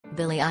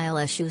Billie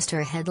Eilish used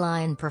her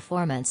headline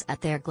performance at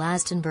their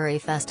Glastonbury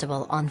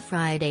Festival on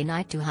Friday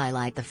night to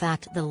highlight the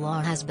fact the law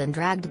has been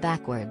dragged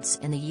backwards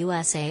in the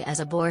USA as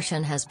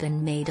abortion has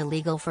been made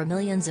illegal for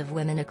millions of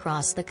women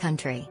across the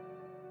country.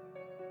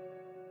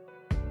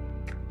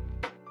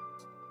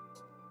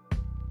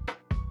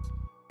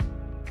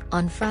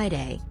 On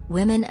Friday,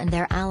 women and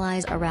their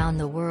allies around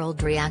the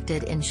world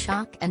reacted in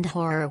shock and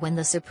horror when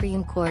the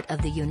Supreme Court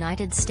of the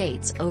United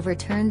States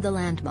overturned the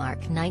landmark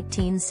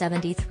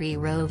 1973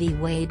 Roe v.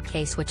 Wade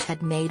case which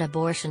had made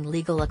abortion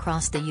legal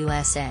across the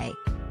USA.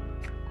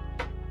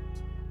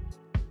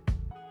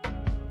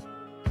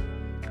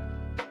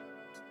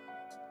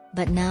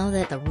 But now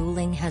that the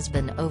ruling has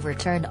been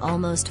overturned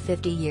almost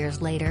 50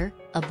 years later,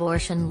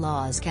 abortion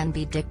laws can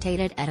be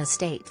dictated at a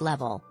state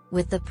level,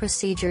 with the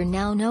procedure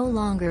now no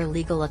longer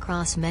legal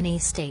across many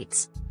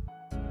states.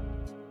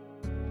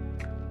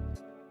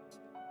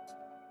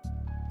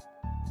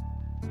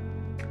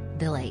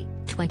 Billie,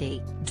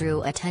 20,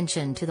 drew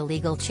attention to the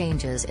legal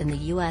changes in the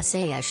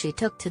USA as she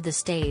took to the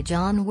stage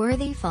on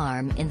Worthy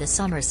Farm in the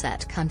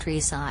Somerset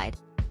countryside.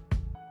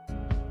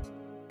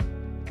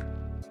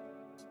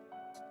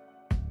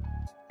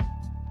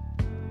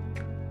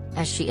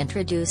 As she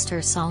introduced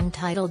her song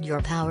titled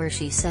Your Power,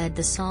 she said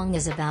the song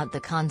is about the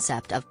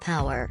concept of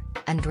power,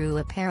 and drew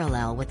a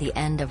parallel with the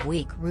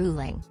end-of-week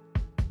ruling.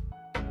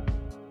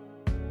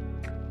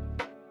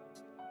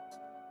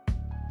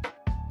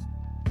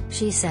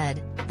 She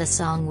said, "The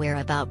song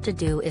we're about to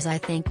do is I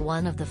think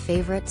one of the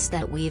favorites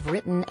that we've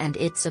written, and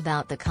it's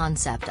about the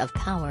concept of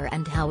power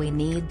and how we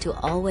need to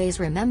always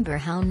remember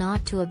how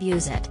not to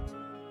abuse it.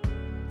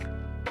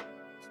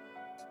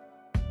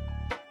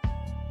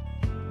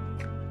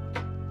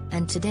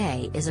 And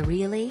today is a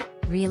really,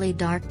 really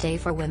dark day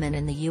for women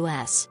in the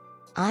US.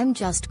 I'm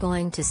just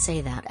going to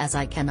say that as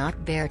I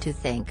cannot bear to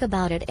think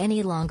about it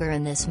any longer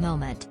in this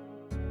moment."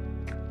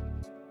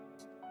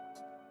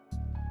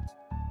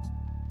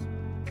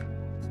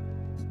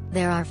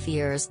 There are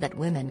fears that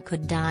women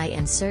could die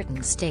in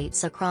certain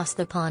states across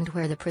the pond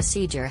where the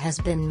procedure has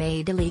been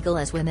made illegal,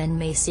 as women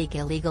may seek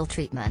illegal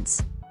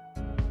treatments.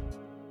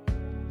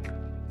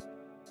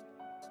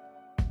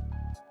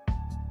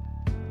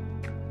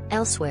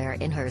 Elsewhere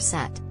in her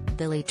set,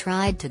 Billie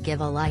tried to give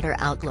a lighter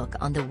outlook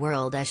on the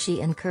world as she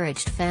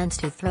encouraged fans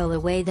to throw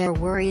away their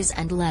worries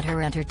and let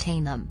her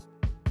entertain them.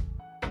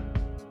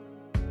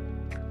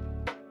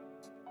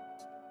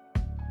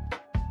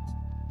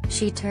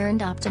 She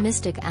turned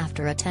optimistic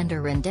after a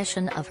tender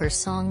rendition of her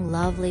song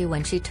Lovely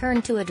when she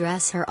turned to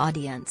address her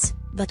audience,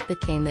 but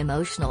became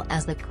emotional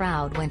as the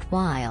crowd went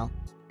wild.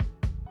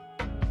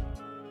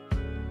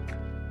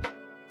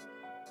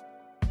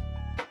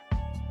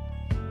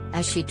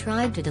 As she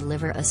tried to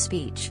deliver a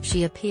speech,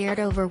 she appeared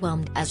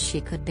overwhelmed as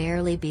she could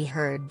barely be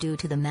heard due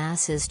to the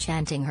masses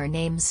chanting her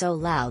name so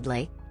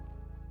loudly.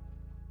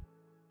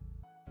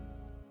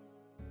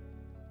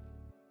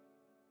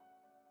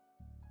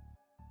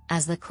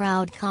 As the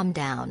crowd calmed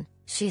down,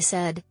 she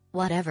said,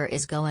 "Whatever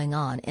is going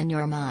on in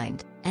your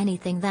mind,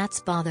 anything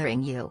that's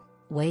bothering you,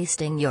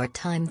 wasting your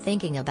time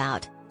thinking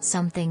about,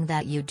 something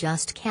that you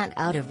just can't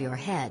out of your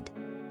head,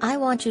 I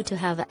want you to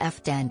have a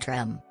F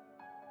tantrum."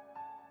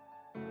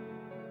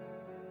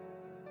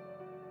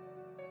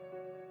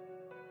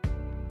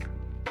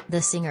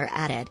 The singer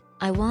added,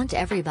 "I want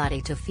everybody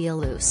to feel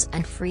loose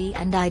and free,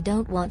 and I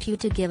don't want you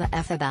to give a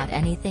F about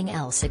anything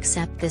else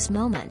except this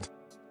moment."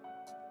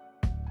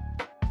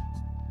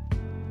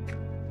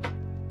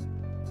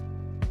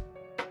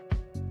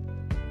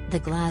 The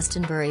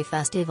Glastonbury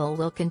Festival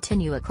will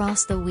continue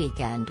across the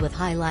weekend, with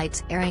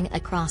highlights airing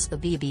across the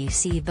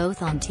BBC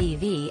both on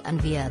TV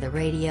and via the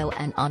radio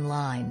and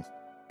online.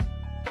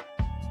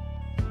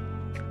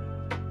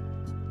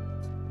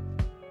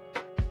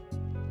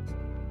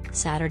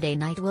 Saturday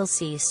night will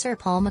see Sir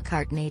Paul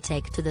McCartney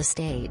take to the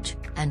stage,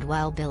 and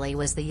while Billie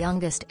was the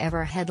youngest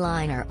ever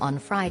headliner on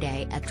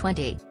Friday at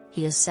 20,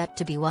 he is set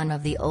to be one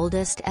of the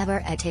oldest ever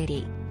at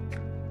 80.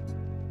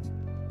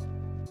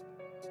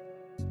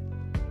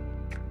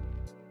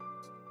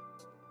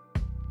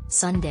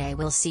 Sunday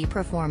will see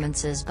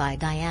performances by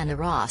Diana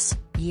Ross,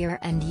 Year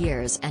and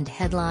Years, and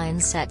headline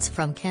sets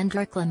from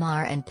Kendrick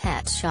Lamar and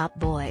Pet Shop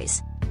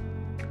Boys.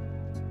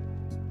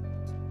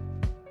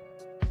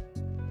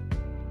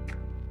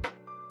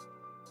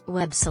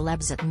 Web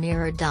celebs at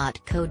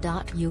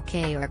mirror.co.uk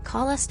or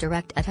call us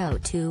direct at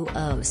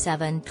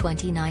 0207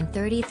 29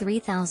 33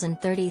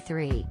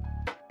 033.